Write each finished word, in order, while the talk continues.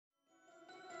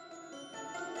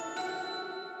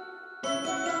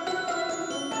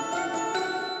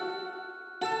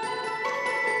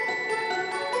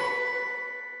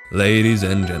Ladies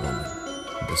and gentlemen,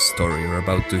 the story you're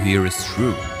about to hear is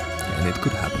true, and it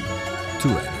could happen to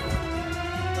anyone.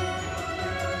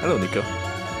 Hello, Nico.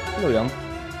 Hello, Jan.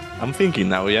 I'm thinking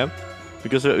now, yeah,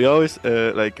 because we always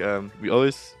we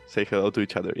always say hello to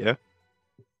each other, yeah.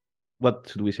 What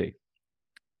should we say?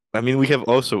 I mean, we have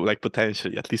also like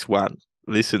potentially at least one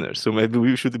listener, so maybe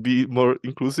we should be more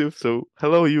inclusive. So,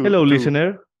 hello, you. Hello, too.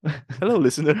 listener. Hello,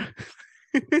 listener.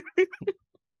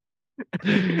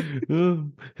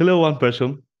 Hello, one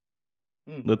person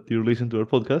that you listen to our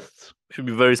podcasts. Should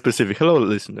be very specific. Hello,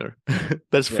 listener.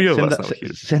 There's three of us now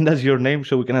here. Send us your name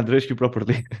so we can address you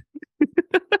properly.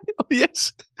 Oh,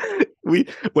 yes,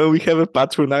 when we have a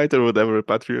Patronite or whatever, a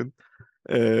Patreon.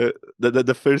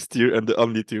 The first tier and the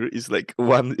only tier is like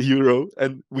 €1,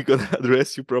 and we're gonna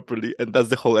address you properly, and that's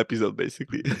the whole episode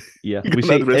basically. Yeah, We're we gonna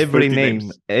say address every 30 name,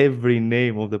 names. every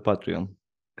name of the Patreon,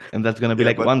 and that's gonna be Yeah,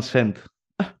 like but- 1 cent.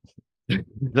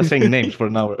 Just saying names for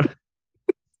an hour.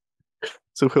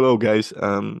 So hello guys,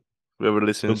 whoever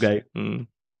listens. Okay. No,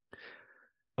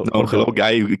 Or hello girl.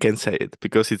 guy, you can say it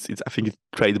because it's I think it's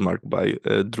trademarked by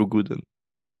Drew Gooden.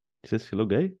 It says hello,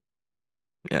 guy.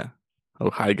 Yeah. Oh,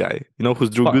 hi guy. You know who's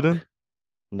Drew Fuck. Gooden?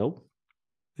 No.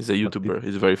 He's a YouTuber.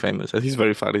 He's very famous and he's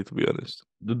very funny, to be honest.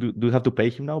 Do you have to pay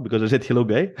him now because I said hello,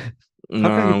 guy? No,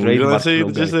 can you we're gonna trademark say hello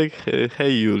it just guy? like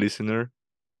hey you listener.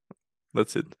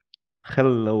 That's it.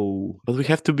 Hello. But we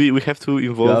have to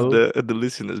involve Gal. the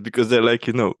listeners because they're like,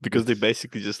 because they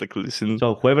basically just like listen.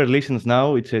 So whoever listens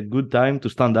now, it's a good time to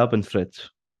stand up and stretch.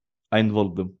 I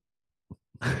involve them.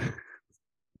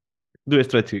 Do a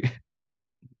stretching.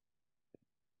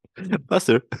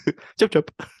 Faster. Chop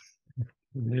chop.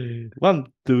 1,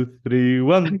 2, 3.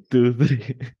 1, 2,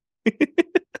 3.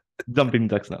 Jumping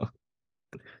jacks now.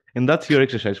 And that's your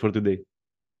exercise for today.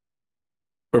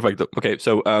 Perfect. Okay,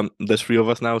 so there's 3 of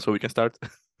us now, so we can start.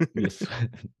 Yes.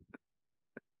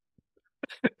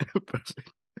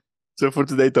 Perfect. So for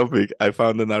today's topic, I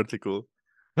found an article.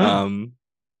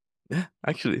 Yeah,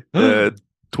 actually,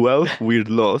 12 weird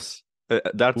laws.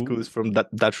 The article is from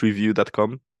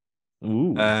DutchReview.com.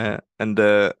 Ooh. And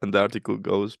the article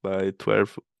goes by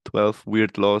 12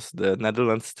 weird laws the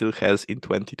Netherlands still has in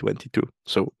 2022.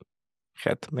 So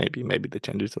maybe they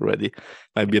changed it already.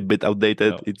 Might be a bit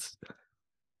outdated. No.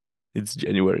 It's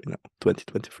January now,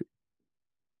 2023.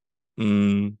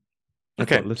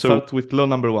 Okay, So let's so start with law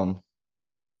number 1.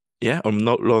 yeah, or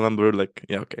not law number like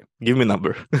yeah. Okay, give me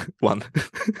number 1.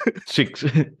 6.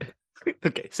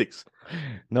 Okay, 6.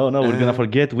 No, we're gonna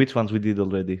forget which ones we did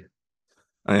already.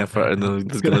 Yeah,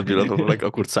 there's gonna be a lot of like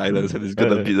awkward silence, and it's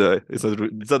gonna be it's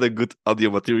not a good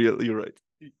audio material. You're right.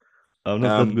 I'm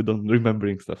not that good on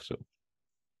remembering stuff, so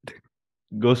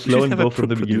go We slow should and have go a from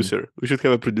the beginning. producer. We should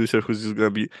have a producer who's just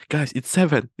gonna be, guys, it's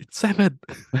 7. It's 7.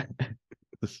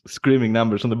 Screaming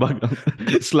numbers on the background,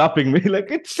 slapping me like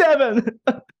it's 7.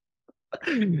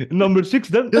 Number 6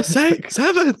 then. Just say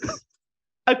 7.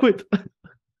 I quit.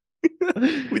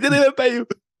 We didn't even pay you.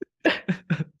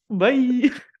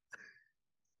 Bye.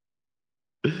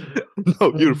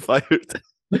 No, you're fired.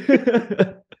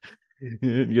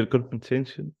 Your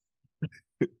compensation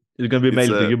is gonna be It's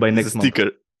mailed to you by it's next a month.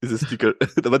 sticker. It's a sticker,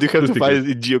 but you have to find it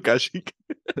in geocaching.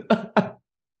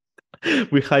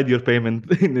 We hide your payment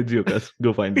in the geocache.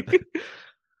 Go find it.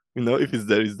 If it's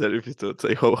there, it's there. If it's not,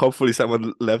 say hopefully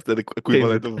someone left an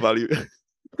equivalent of value.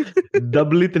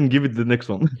 Double it and give it the next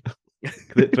one.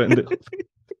 The trend.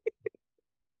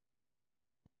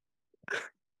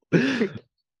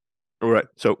 All right.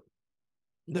 So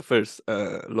the first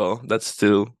law that's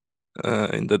still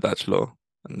in the Dutch law,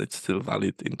 and it's still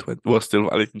valid was still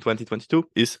valid in 2022,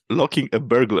 is locking a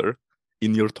burglar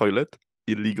in your toilet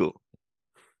illegal.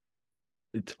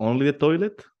 It's only the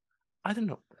toilet. I don't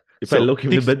know. If I lock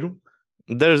him in the bedroom,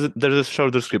 there's a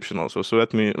short description also. So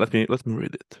let me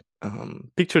read it.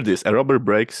 Picture this: a robber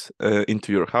breaks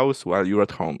into your house while you're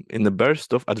at home. In a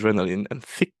burst of adrenaline and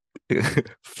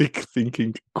quick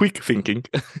thinking. Quick thinking.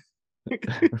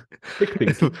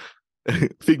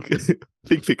 think.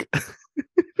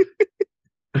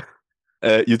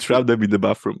 You trap them in the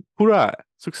bathroom. Hurrah!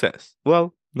 Success.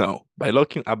 Well, no. By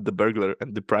locking up the burglar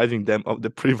and depriving them of the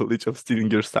privilege of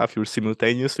stealing your stuff, you're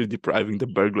simultaneously depriving the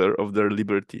burglar of their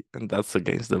liberty, and that's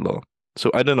against the law. So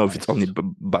I don't know if it's only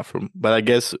bathroom, but I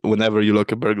guess whenever you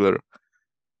lock a burglar.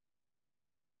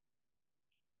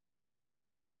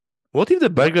 What if the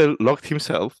burglar locked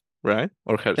himself, right?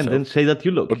 Or herself? And then say that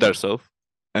you locked. Or theirself.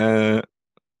 Which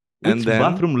and then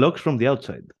bathroom locks from the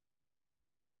outside?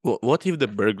 What if the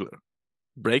burglar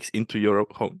breaks into your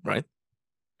home, right?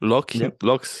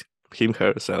 Locks him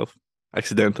herself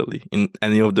accidentally in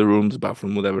any of the rooms,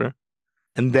 bathroom, whatever,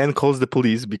 and then calls the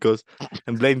police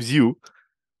and blames you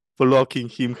for locking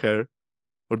him, her,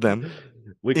 or them.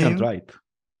 We can in. try it.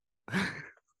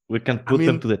 We can I put them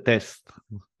mean, to the test.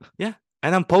 yeah,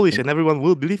 and I'm Polish, and everyone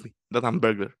will believe me that I'm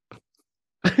burglar.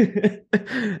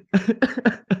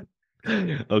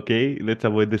 Okay, let's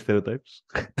avoid the stereotypes.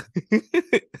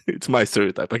 It's my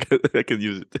stereotype. I can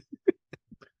use it.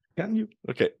 Can you?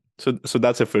 Okay, so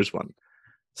that's the first one.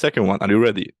 Second one, are you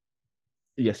ready?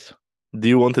 Yes. Do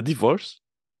you want a divorce?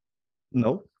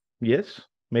 No. Yes.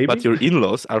 Maybe. But your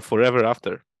in-laws are forever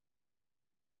after.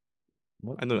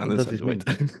 What, I don't what does this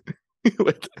understand. mean?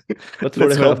 Wait. What's Let's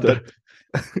forever hope after?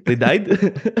 that. They died?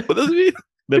 What does it mean?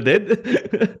 They're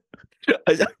dead?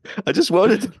 I just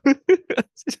wanted. I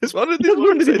just wanted Just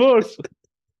want a divorce. divorce.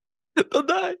 Don't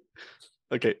die.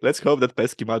 Okay, let's hope that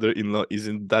pesky mother-in-law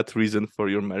isn't that reason for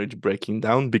your marriage breaking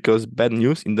down, because bad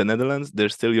news, in the Netherlands, they're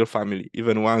still your family,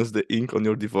 even once the ink on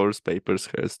your divorce papers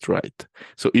has dried.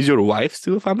 So is your wife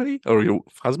still family, or your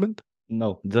husband?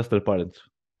 No, just their parents.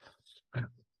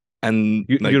 And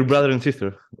Your brother and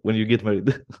sister when you get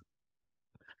married.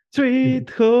 Sweet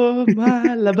home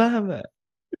Alabama.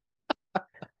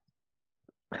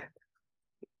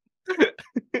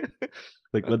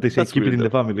 Like what they say, That's keep weird, it in the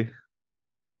though. family.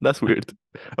 That's weird.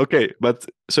 Okay, but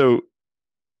so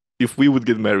if we would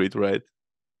get married, right,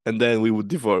 and then we would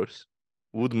divorce,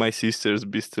 would my sisters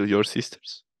be still your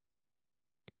sisters?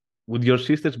 Would your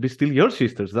sisters be still your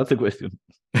sisters? That's the question.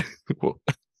 Whoa.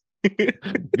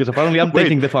 Because apparently I'm Wait,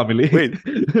 taking the family. Wait,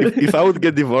 if I would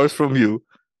get divorced from you,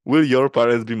 will your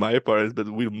parents be my parents, but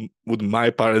would my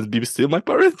parents be still my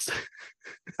parents?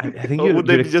 I think Or you're, would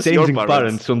they you're be just your exchanging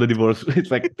parents on the divorce. It's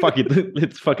like, fuck it,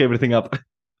 let's fuck everything up.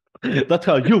 That's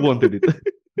how you wanted it.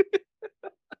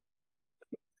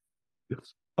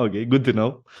 Okay, good to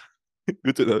know.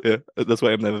 Good to know. Yeah, that's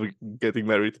why I'm never getting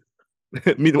married.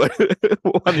 Meanwhile,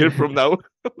 1 year from now,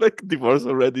 I'm like divorced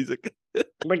already. It's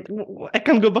like, I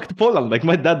can't go back to Poland. Like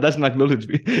my dad doesn't acknowledge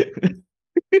me.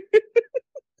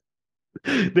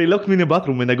 They locked me in a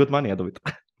bathroom when I got money out of it.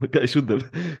 Like I should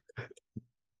have.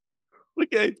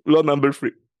 okay, law number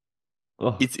 3.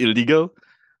 Oh, It's illegal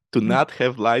to not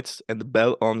have lights and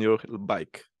bell on your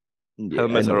bike. yeah,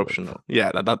 Helmets I know are that. optional.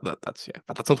 Yeah, that's yeah,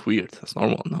 but that's not weird. That's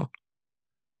normal. No,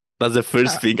 that's the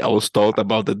first thing I was taught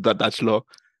about the Dutch law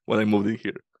when I moved in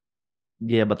here.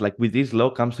 Yeah, but like with this law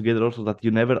comes together also that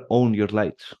you never own your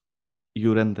lights.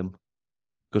 You rent them.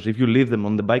 Because if you leave them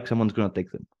on the bike, someone's gonna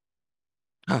take them.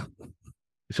 Ah.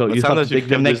 So But you have to sometimes take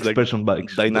the have this, next like, person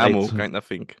bikes. Dynamo lights. kind of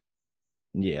thing.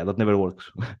 Yeah, that never works.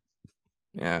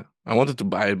 Yeah, I wanted to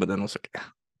buy it, but then I was like,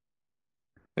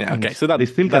 yeah, And okay. So that they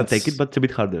still can take that's it, but it's a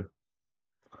bit harder.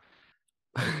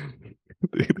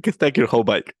 you can take your whole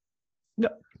bike.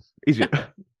 Easier.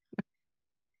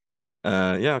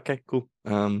 Yeah, okay, cool.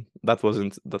 That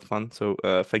wasn't that fun. So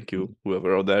thank you, whoever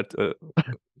wrote that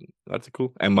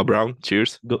article. Emma Brown,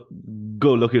 cheers.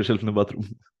 Go lock yourself in the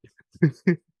bathroom.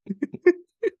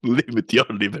 Limit your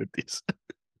liberties.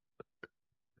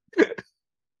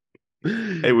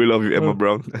 Hey, we love you, Emma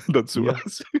Brown. Don't sue yeah.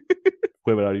 us.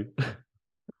 Whoever are you?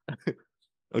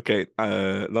 Okay,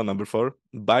 law number 4.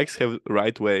 Bikes have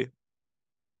right way.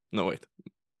 No, wait.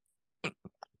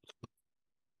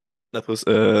 That was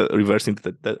reversing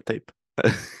the tape.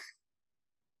 That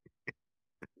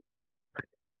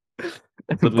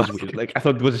was weird. Like I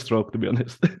thought it was a stroke, to be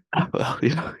honest. Well,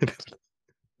 yeah.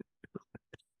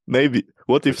 Maybe.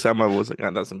 What if someone was like,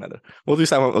 it doesn't matter. What if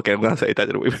someone, okay, I'm gonna say it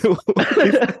either way.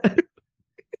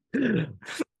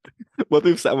 What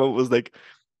if someone was like,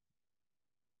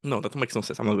 no, that makes no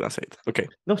sense. I'm not gonna say it. Okay.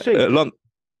 No, say it.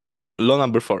 Law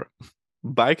number 4.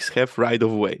 Bikes have right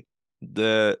of way.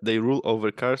 They rule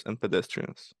over cars and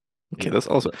pedestrians. Okay, Yeah, that's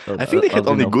also. I think they had as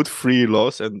we only know. good 3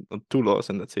 laws and 2 laws,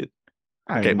 and that's it.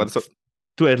 Okay, but so,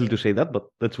 too early to say that, but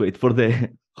let's wait for the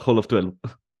whole of 12.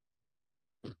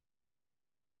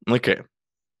 okay.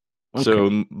 Okay.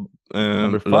 So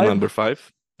law number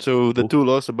 5. So the Cool. 2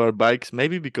 laws about bikes,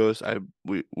 maybe because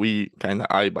we kind of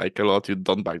I bike a lot, you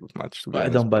don't bike that much. To be I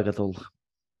honest, don't but, bike at all.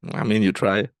 I mean, you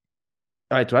try.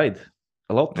 I tried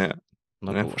a lot. Yeah.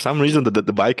 Not Yeah, a for lot. some reason,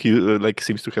 the bike you like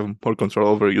seems to have more control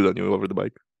over you than you over the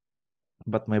bike.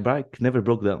 But my bike never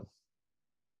broke down.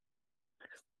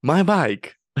 My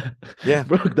bike, yeah,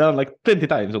 Broke down like 20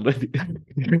 times already.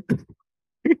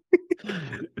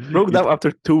 broke down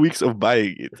after 2 weeks of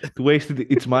buying it. It wasted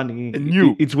its money. And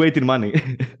you. It's weight in money.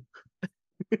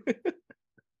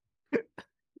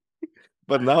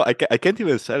 But now I can't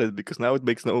even sell it because now it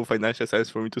makes no financial sense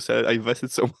for me to sell it. I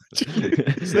invested so much.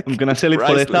 It's like I'm gonna sell it for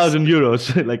priceless.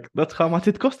 €1,000. Like that's how much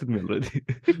it costed me already.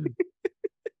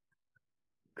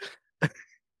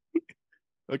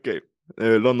 Okay,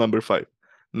 law number 5.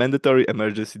 Mandatory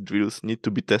emergency drills need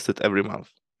to be tested every month.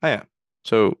 Ah, yeah.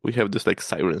 So we have this like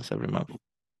sirens every month.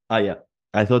 Ah, yeah.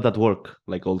 I thought that work,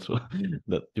 like also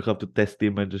that you have to test the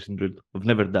images in real. I've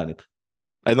never done it.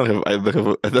 I don't have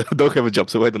I don't have a job,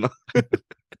 so I don't know.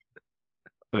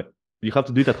 Okay. You have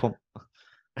to do it at home.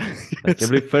 Like Yes.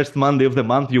 every first Monday of the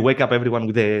month, you wake up everyone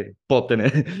with a pot and a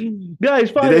guys,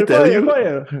 I fire, tell fire, you?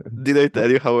 fire, Did I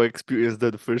tell you how I experienced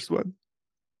the first one?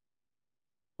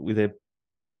 with a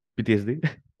PTSD.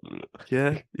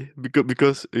 Yeah,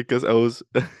 because I was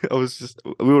I was just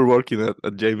we were working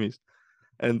at Jamie's,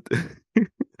 and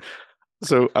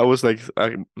so I was like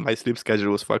my sleep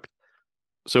schedule was fucked.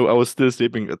 So I was still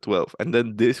sleeping at 12, and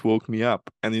then this woke me up,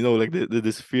 and like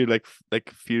this fear, like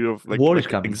fear of War is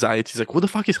like coming. anxiety. It's like, what the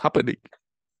fuck is happening?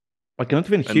 I cannot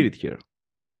even hear And it here.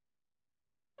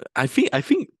 I think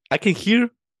I can hear,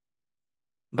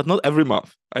 but not every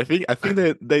month. I think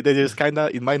they just kind of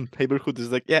in my neighborhood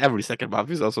is like, yeah, every second month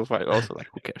is also fine. Also, like,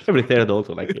 who cares? Every third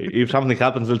also. Like if something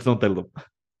happens, let's not tell them.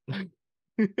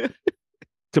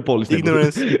 It's a Polish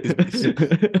Ignorance neighborhood. is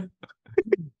bliss.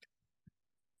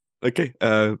 Okay.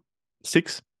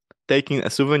 6. Taking a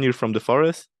souvenir from the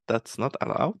forest. That's not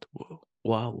allowed. Whoa.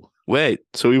 Wow. Wait.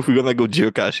 So if we're gonna go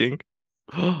geocaching,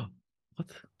 What?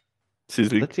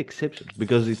 seriously? That's the exception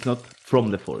because it's not from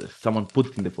the forest. Someone put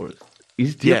it in the forest.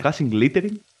 Is Yeah. geocaching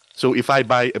littering? So if I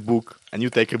buy a book and you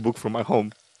take a book from my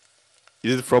home,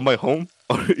 is it from my home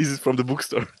or is it from the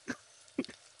bookstore?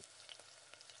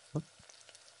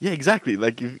 Yeah, exactly.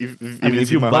 Like if I mean, it's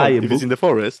if you in my buy home, a if it's in book, the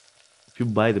forest. if you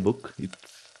buy the book,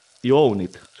 you own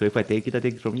it. So if I take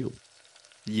it from you.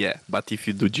 Yeah, but if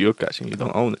you do geocaching, you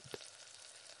don't own it.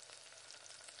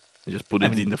 You just put I it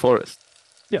mean- in the forest.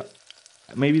 Yeah.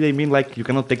 Maybe they mean like you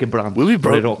cannot take a branch Will we or a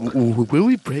break? rock. Will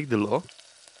we break the law?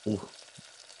 Ooh,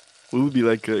 Will we be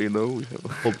like we have.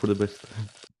 hope for the best.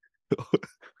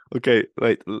 Okay,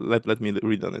 right. Let me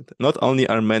read on it. Not only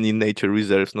are many nature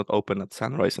reserves not open at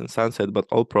sunrise and sunset, but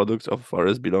all products of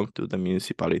forest belong to the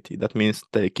municipality. That means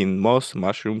taking moss,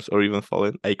 mushrooms, or even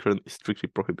fallen acorn is strictly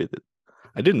prohibited.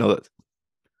 I didn't know that.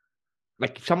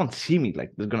 Like if someone see me,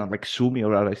 like they're gonna like sue me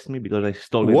or arrest me because I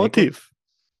stole an What acorn.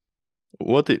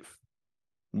 What if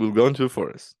we'll go into the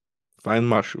forest, find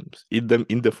mushrooms, eat them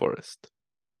in the forest?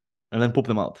 And then poop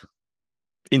them out.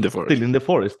 In the forest. Still in the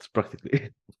forest,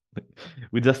 practically.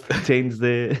 We just change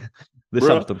the Bro.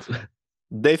 substance.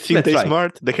 They think Let's they're try.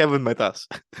 smart. They haven't met us.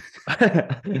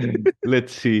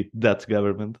 Let's see Dutch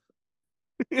government.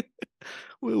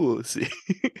 We will see.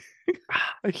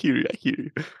 I hear you. I hear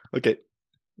you. Okay.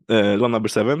 Law number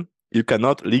 7. You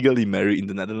cannot legally marry in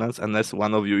the Netherlands unless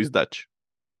one of you is Dutch.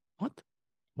 What?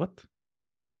 What?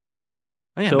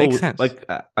 Oh, yeah, So makes sense. like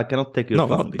I cannot take your no,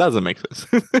 family. doesn't make sense.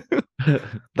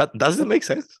 That doesn't make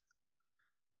sense.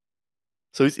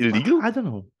 So it's illegal? I don't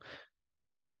know.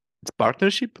 It's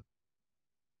partnership?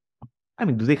 I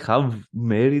mean, do they have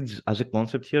marriage as a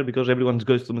concept here? Because everyone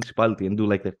goes to municipality and do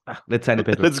like that. Let's sign a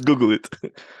paper. Let's Google it.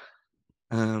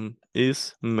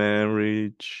 Is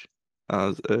marriage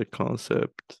as a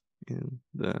concept in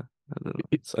the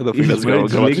Netherlands? I don't think Is that's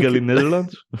marriage legal grammatically- in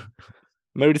Netherlands?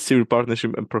 Marriage, civil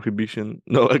partnership, and prohibition.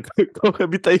 No, a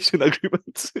cohabitation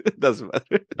agreement. Doesn't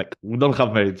matter. Like we don't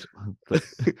have marriage. But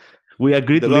we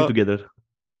agree The to law- live together.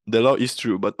 The law is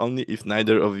true, but only if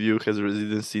neither of you has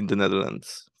residency in the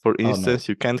Netherlands. For no. instance,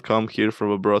 you can't come here from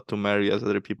abroad to marry as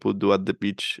other people do at the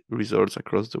beach resorts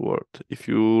across the world. If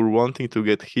you're wanting to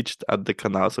get hitched at the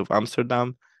canals of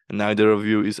Amsterdam and neither of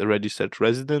you is a registered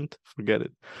resident, forget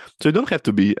it. So you don't have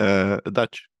to be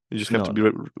Dutch. You just have No, to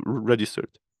be registered.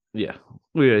 Yeah,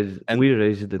 we're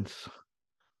residents.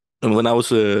 And when I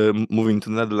was moving to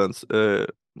the Netherlands,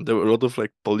 there were a lot of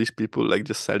like Polish people like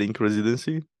just selling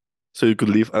residency. So you could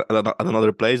live at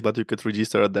another place, but you could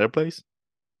register at their place.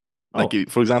 Like,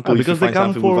 for example, if you because they find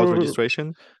come something without for-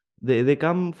 registration. They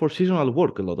come for seasonal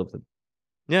work, a lot of them.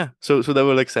 Yeah. So they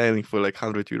were like selling for like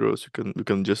 €100. You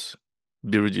can just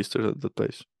be registered at that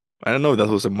place. I don't know if that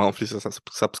was a monthly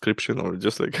subscription or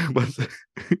just like. But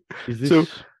Is this So-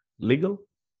 legal?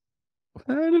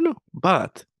 I don't know.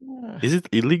 But is it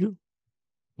illegal?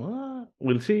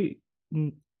 We'll see.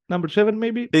 Number 7,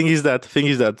 maybe. Thing is that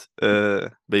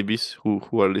babies who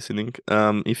are listening,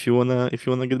 if you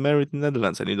wanna get married in the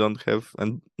Netherlands and you don't have,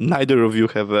 and neither of you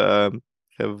have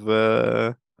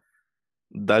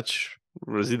Dutch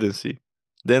residency,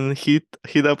 then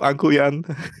hit up Uncle Jan.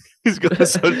 He's gonna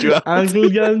sort you out. Uncle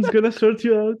Jan's gonna sort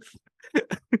you out.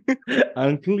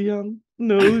 Uncle Jan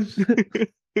knows.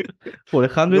 For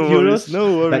 100 No worries, euros.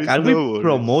 no worries. Like, are no we worries.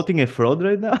 promoting a fraud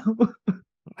right now?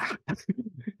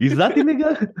 Is that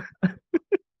illegal?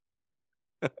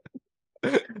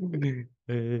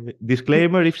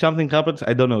 disclaimer: if something happens,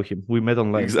 I don't know him. We met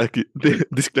online. Exactly. The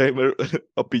disclaimer: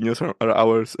 opinions are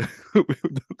ours.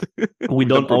 We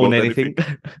don't own promote anything.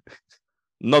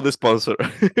 Not the sponsor.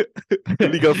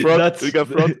 Legal fraud. That's- Legal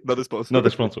fraud. Not the sponsor. Not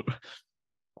a sponsor.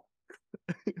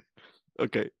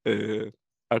 Okay.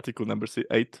 Article number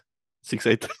 8.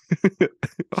 6-8.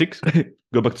 6.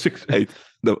 Go back to 6. 8.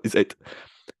 No, it's 8.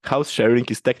 House sharing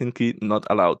is technically not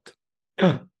allowed.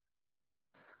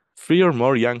 3 or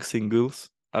more young singles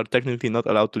are technically not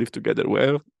allowed to live together.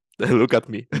 Well, look at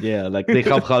me. Yeah, like they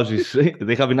have houses.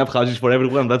 They have enough houses for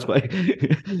everyone. That's why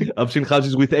I've seen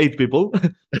houses with 8 people.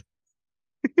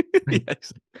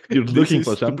 Yes. You're This looking is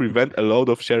for to something. prevent a lot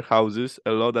of share houses,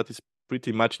 a law that is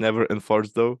pretty much never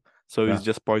enforced though. So it's Yeah.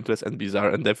 just pointless and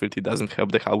bizarre and definitely doesn't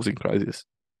help the housing crisis.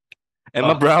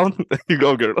 Emma Ah. Brown, you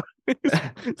go girl.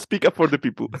 Speak up for the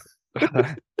people.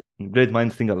 Great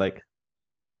minds think alike.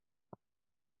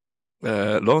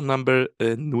 Law number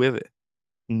 9.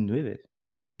 Nueve.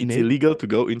 It's Name? illegal to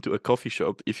go into a coffee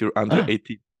shop if you're under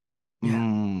 18. Yeah.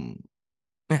 Mm.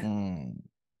 Yeah. Mm.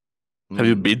 Have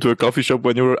you Mm. been to a coffee shop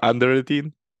when you were under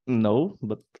 18? No,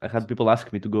 but I had people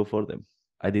ask me to go for them.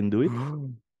 I didn't do it,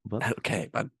 but Okay,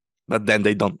 but then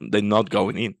they're not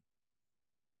going in.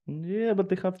 yeah, but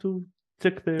they have to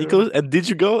check their. Nicholas, and did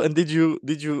you go and did you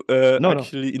No.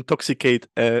 actually intoxicate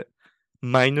a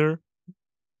minor?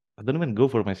 I don't even go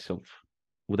for myself.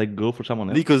 Would I go for someone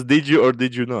else? Because did you or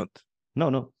did you not? No.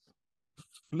 No.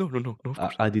 Of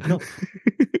course. I did not.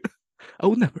 I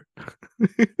would never.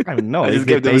 I mean, no. I if just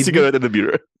they gave them a paid me- cigarette and a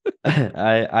beer.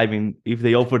 I mean, if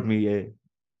they offered me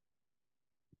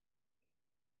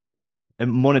a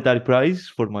monetary prize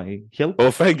for my help,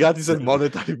 Oh, thank God it's a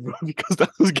monetary, bro, because that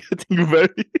was getting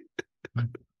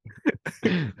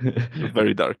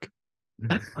very dark.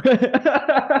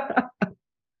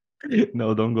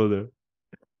 No, don't go there.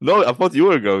 No, I thought you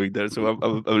were going there, so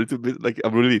I'm a little bit like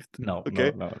I'm relieved. No,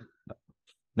 Okay. no.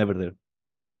 Never there.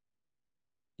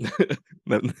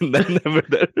 Never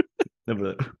there. Never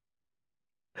there.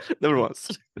 Never once.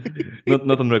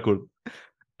 Not on record.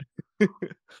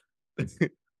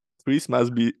 Trees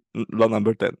must be law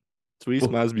number 10. Trees Oh.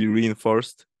 must be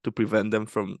reinforced to prevent them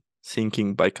from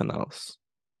sinking by canals.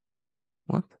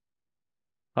 What?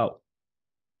 How?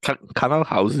 Canal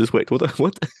houses. Wait,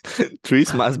 what?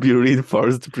 Trees must be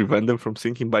reinforced to prevent them from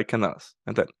sinking by canals.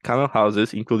 And then canal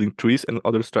houses, including trees and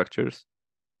other structures.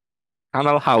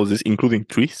 Canal houses, including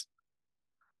trees.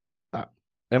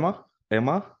 Emma,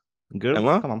 girl,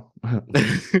 Emma? come on.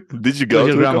 Did you go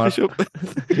Where's to your a coffee shop?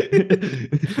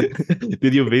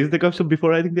 Did you visit the coffee shop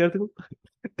before writing the article?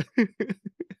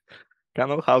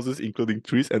 Canal houses, including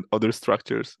trees and other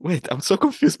structures. Wait, I'm so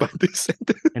confused by this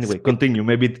sentence. Anyway, continue.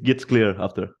 Maybe it gets clear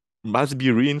after. Must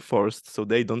be reinforced so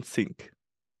they don't sink.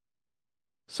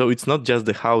 So it's not just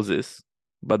the houses,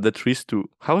 but the trees too.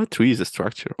 How a tree is a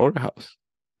structure or a house?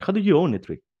 How do you own a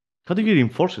tree? How do you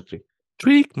reinforce a tree?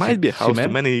 Tree might be a house Cement?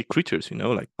 to many creatures,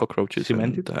 like cockroaches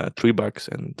Cemented? and tree bugs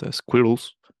and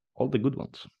squirrels. All the good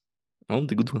ones. All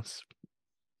the good ones.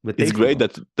 The It's tasty great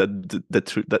ones.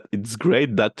 that it's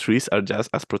great that trees are just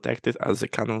as protected as the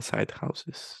canal side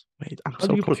houses. Wait, I'm How so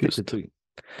do you protect a confused. tree?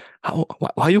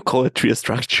 Why you call a tree a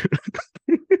structure?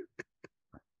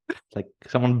 Like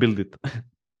someone built it.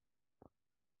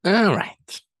 All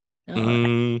right.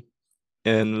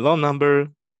 And law number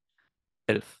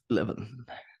 11.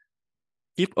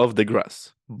 keep off the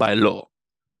grass by law.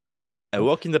 A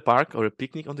walk in the park or a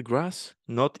picnic on the grass,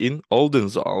 not in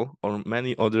Oldenzaal or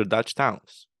many other Dutch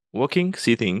towns. Walking,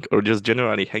 sitting, or just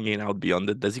generally hanging out beyond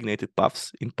the designated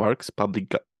paths in parks,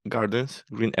 public gardens,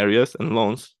 green areas, and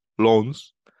lawns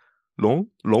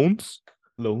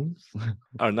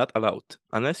are not allowed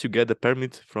unless you get a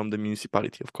permit from the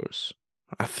municipality, of course.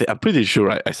 I'm pretty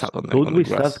sure I sat on Could the we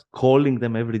grass. start calling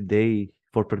them every day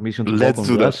for permission to Let's walk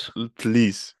do on grass? that,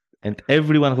 please. And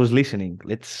everyone who's listening,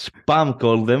 let's spam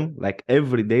call them like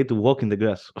every day to walk in the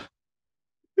grass.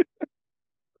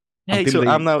 Hey, Until so they-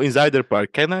 I'm now in Zyder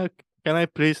Park. Can I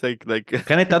please like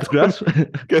Can I touch grass? Can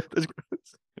I touch grass?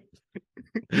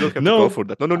 You don't have No. to go for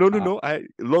that. No.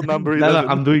 Law number No, 11.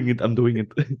 I'm doing it.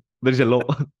 There's a law.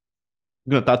 I'm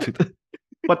gonna touch it.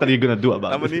 What are you gonna do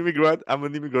about I'm an it? immigrant.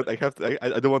 I have to.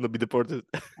 I don't want to be deported.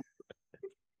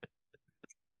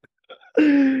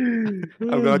 I'm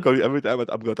gonna call you every time,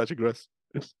 but I'm gonna touch your grass.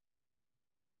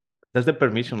 Does the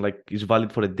permission like is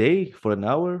valid for a day, for an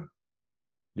hour?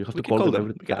 You have We to can call them them.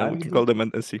 every We time. can call them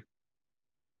and see.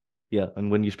 Yeah, and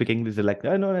when you speak English, they're like,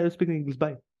 "Oh no, I speak English."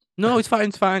 Bye. No, it's fine.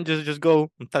 It's fine. Just go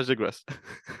and touch the grass.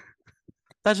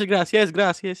 Touch the grass. Yes,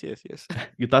 grass. Yes.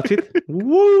 You touch it.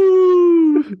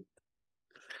 Woo!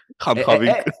 I'm Eh, having.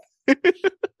 eh,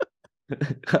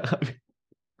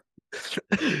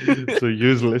 So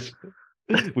useless.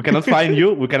 We cannot find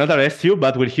you. We cannot arrest you,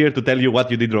 but we're here to tell you what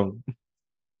you did wrong.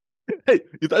 Hey,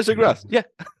 you touched the grass. Yeah.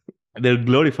 They're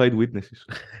glorified witnesses.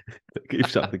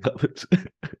 If something happens.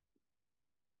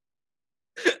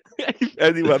 If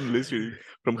anyone listening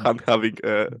from Hunt having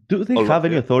Do they All have right,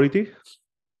 any yeah. authority?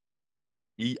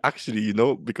 actually,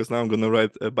 because now I'm gonna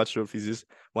write a bachelor of physics.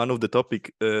 One of the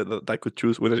topic that I could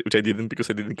choose, which I didn't because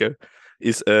I didn't care,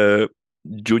 is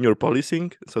junior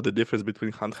policing. So the difference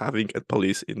between handhaving and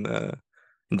police in the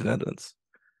Netherlands.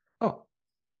 Oh,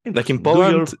 Like in interesting. Do your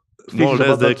Poland, more or thesis less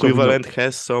about the that so we know. equivalent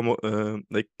has some.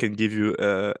 They can give you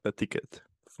a ticket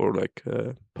for like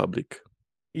public.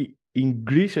 In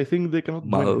Greece, I think they cannot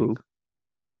do anything. Mal.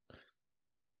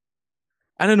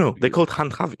 I don't know. They You- call it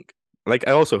handhaving. Like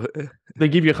I also They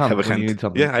give you a hand have a when hand. you need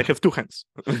something. Yeah, I have two hands,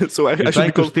 so I You're should trying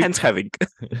be to called stick- hands having.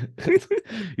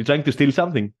 You're trying to steal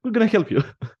something. We're gonna help you.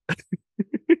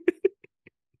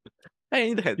 I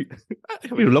need a hand.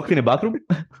 You're locked in a bathroom.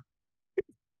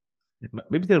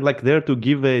 Maybe they're like there to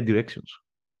give directions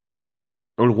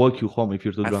or walk you home if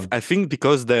you're too drunk. I think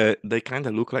because they kind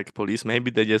of look like police.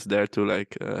 Maybe they're just there to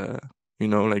like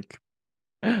like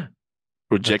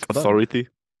project That's bad. authority.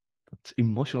 It's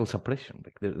emotional suppression.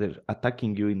 Like they're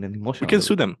attacking you in an We emotional. can way.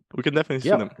 sue them. We can definitely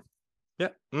Yeah. sue them. Yeah.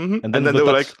 Mm-hmm. And And then, then they go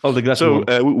were touch like, all the grass. you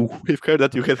so want. we've heard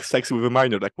that you had sex with a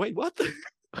minor. Like, wait, what?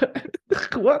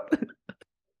 What?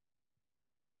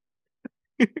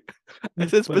 I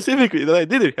said specifically that I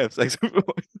didn't have sex with a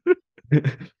minor.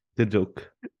 The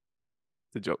joke.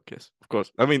 It's a joke, yes, of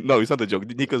course. I mean, no, it's not a joke.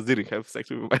 Nikos didn't have sex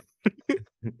with a minor.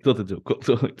 It's not a joke.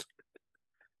 Also,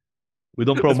 we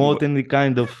don't Let's move promote any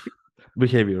kind of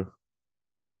behavior.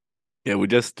 Yeah, we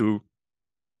just do.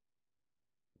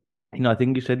 I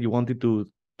think you said you wanted to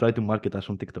try to market us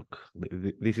on TikTok.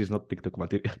 This is not TikTok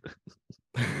material.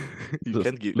 You Just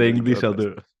can't give laying you this cannot out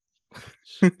there.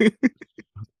 pass.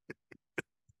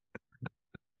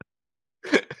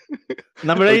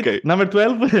 Number 8, Okay. number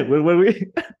 12. Where were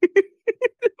we?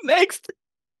 Next.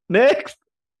 Next.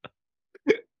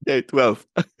 Okay, 12.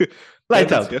 Lights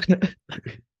Tenants out. have-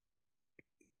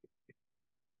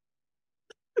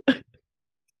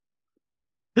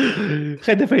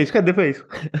 Head the face. Head the face.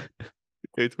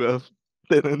 Okay, 12.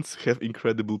 Tenants have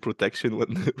incredible protection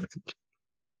when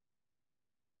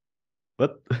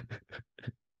What?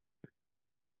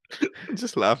 I'm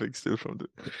just laughing still from the.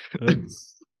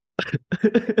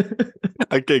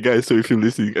 Okay, guys. So if you're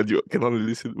listening and you can only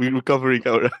listen, we're covering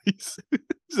our eyes.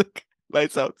 It's like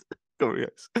lights out, covering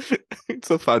eyes. It's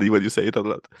so funny when you say it out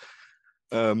loud.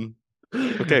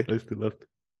 Okay. I still laughed.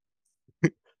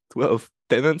 12.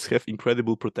 Tenants have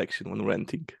incredible protection when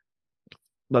renting.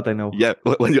 That I know. Yeah,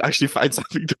 when you actually find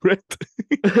something to rent,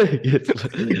 Yes.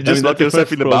 you just lock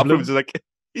yourself in the bathroom. It's like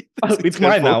It's their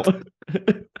mine now. fault.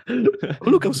 Oh,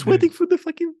 look, I'm sweating for the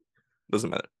fucking. Doesn't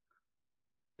matter.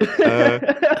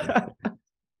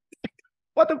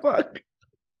 What the fuck?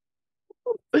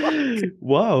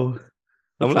 Wow.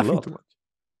 I'm That's a laughing lot. too much.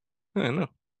 I know.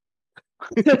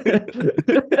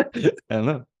 I don't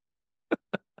know.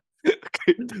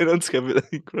 Okay, tenants have an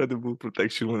incredible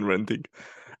protection when renting.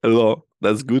 A law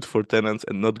that's good for tenants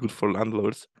and not good for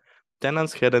landlords.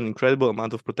 Tenants had an incredible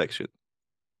amount of protection.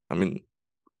 I mean,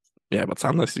 yeah, but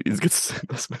sometimes it gets.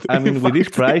 I mean, with these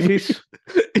prices,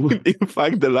 in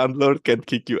fact, the landlord can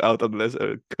kick you out unless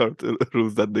a court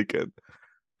rules that they can.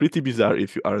 Pretty bizarre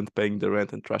if you aren't paying the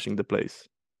rent and trashing the place.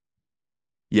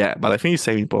 Yeah, but I think it's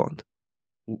same in Poland.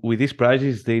 with these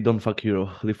prices, they don't fuck you.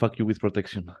 They fuck you with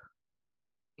protection.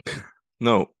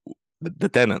 No, the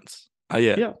tenants.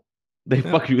 Yeah. Yeah. They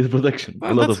Yeah. fuck you with protection.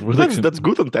 Well, a lot of protection. That's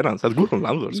good on tenants. That's good on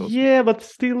landlords. Also. Yeah, but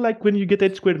still, like when you get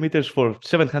 8 square meters for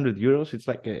 700 euros, it's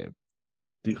like a.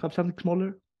 Do you have something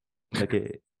smaller? Like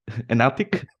an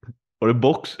attic or a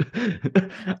box?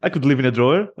 I could live in a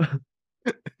drawer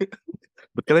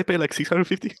But can I pay like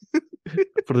 650?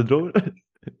 for the drawer.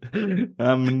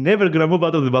 I'm never gonna move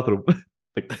out of the bathroom.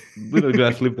 Like, we're not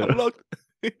gonna sleep there. I'm locked.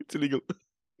 It's illegal.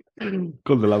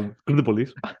 Call the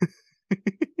police.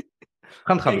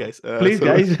 Can't have Hey it. guys, Please, so,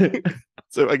 guys.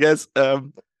 So I guess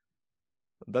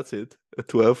that's it.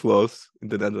 12 laws in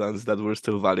the Netherlands that were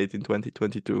still valid in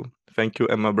 2022. Thank you,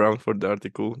 Emma Brown, for the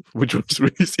article, which was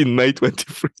released in May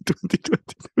 23,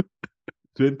 2022.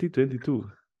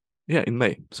 2022. Yeah, in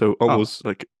May. So almost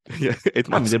like 8 I mean,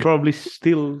 months. they're ago. probably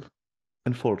still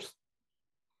enforced.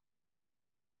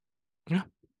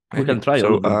 we can Maybe. try all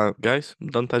So, of them. guys,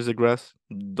 don't touch the grass.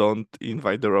 Don't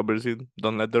invite the robbers in.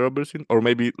 Don't let the robbers in, or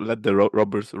maybe let the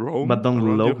robbers roam. But don't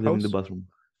around your lock them in the house. bathroom.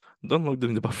 Don't lock them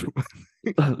in the bathroom.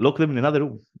 Lock them in another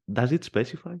room. Does it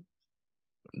specify?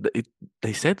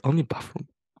 They said only bathroom.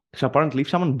 So apparently, if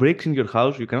someone breaks in your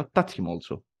house, you cannot touch him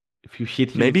also. If you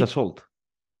hit him Maybe- with assault.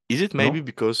 Is it maybe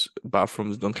because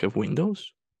bathrooms don't have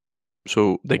windows?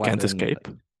 So they Why can't then- escape?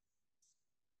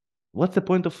 What's the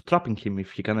point of trapping him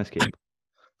if he can escape?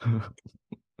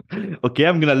 Okay,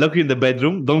 I'm gonna lock you in the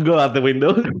bedroom. Don't go out the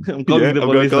window. I'm calling the I'm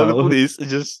gonna police call now. the police.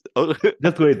 Just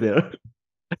Just wait there.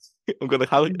 I'm gonna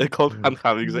call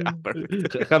handhaving. Like,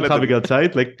 perfect. I'm Let having them-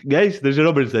 outside. Like, guys, there's a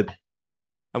robber set.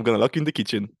 I'm gonna lock you in the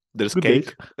kitchen. There's Good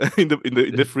cake in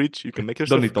the fridge. You can make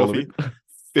yourself Don't eat all of coffee.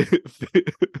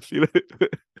 it.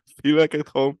 feel like at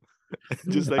home.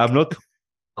 Just like I'm not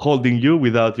holding you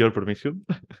without your permission.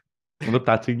 I'm not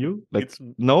touching you. Like, it's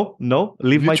no,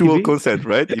 leave my mutual TV. consent,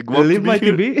 right? You want Leave to be my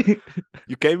here. TV.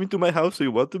 You came into my house, so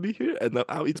you want to be here, and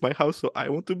now it's my house, so I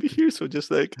want to be here. So just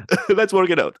like let's work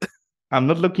it out. I'm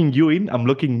not locking you in. I'm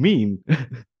locking me in.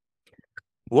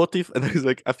 What if? And I was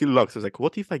like, I feel locked. I was like,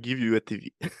 what if I give you a TV?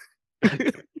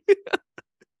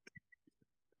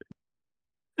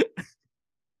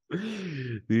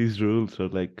 These rules are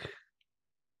like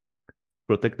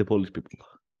protect the Polish people.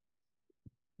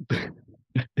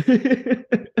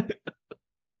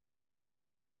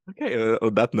 Okay.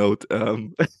 On that note,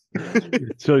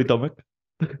 Sorry, Tomek.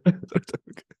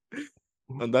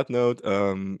 on that note,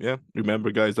 yeah.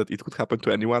 Remember, guys, that it could happen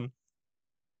to anyone.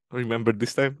 Remember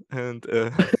this time, and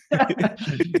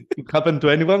It happened to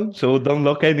anyone, so don't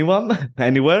lock anyone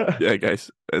anywhere. yeah, guys,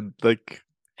 and like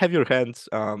have your hands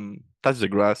touch the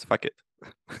grass. Fuck it.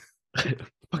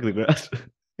 Fuck the grass.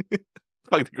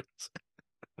 Fuck the grass.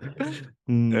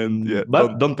 And yeah,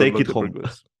 but don't take lock it the home.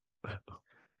 burglars.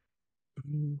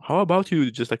 How about you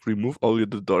just like remove all the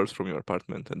doors from your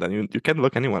apartment, and then you can't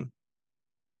lock anyone,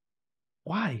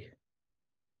 Why?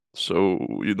 so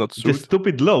you're not It's a sued.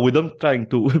 stupid law. We're not trying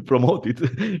to promote it.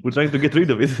 We're trying to get rid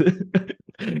of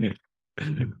it.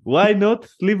 Why not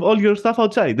leave all your stuff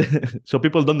outside so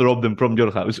people don't rob them from your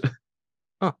house?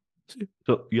 Ah, see.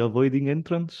 So you're avoiding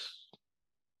entrance?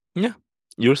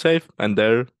 You're safe, and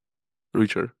they're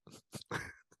richer.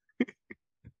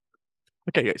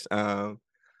 Okay, guys.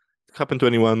 Happen to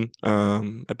anyone?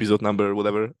 Episode number,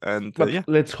 whatever, and But yeah,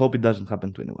 let's hope it doesn't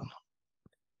happen to anyone.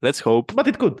 let's hope. But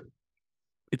it could.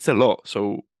 It's a law,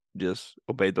 so just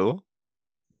obey the law.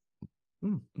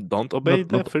 Don't obey Not-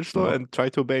 the not- first law no. and try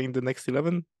to obey in the next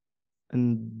 11.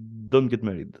 And don't get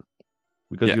married.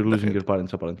 Because Yeah, you're losing your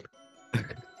parents, apparently.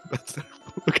 That's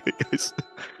okay, guys.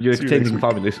 You're See you next exchanging week.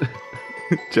 families.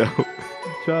 Ciao.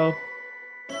 Ciao.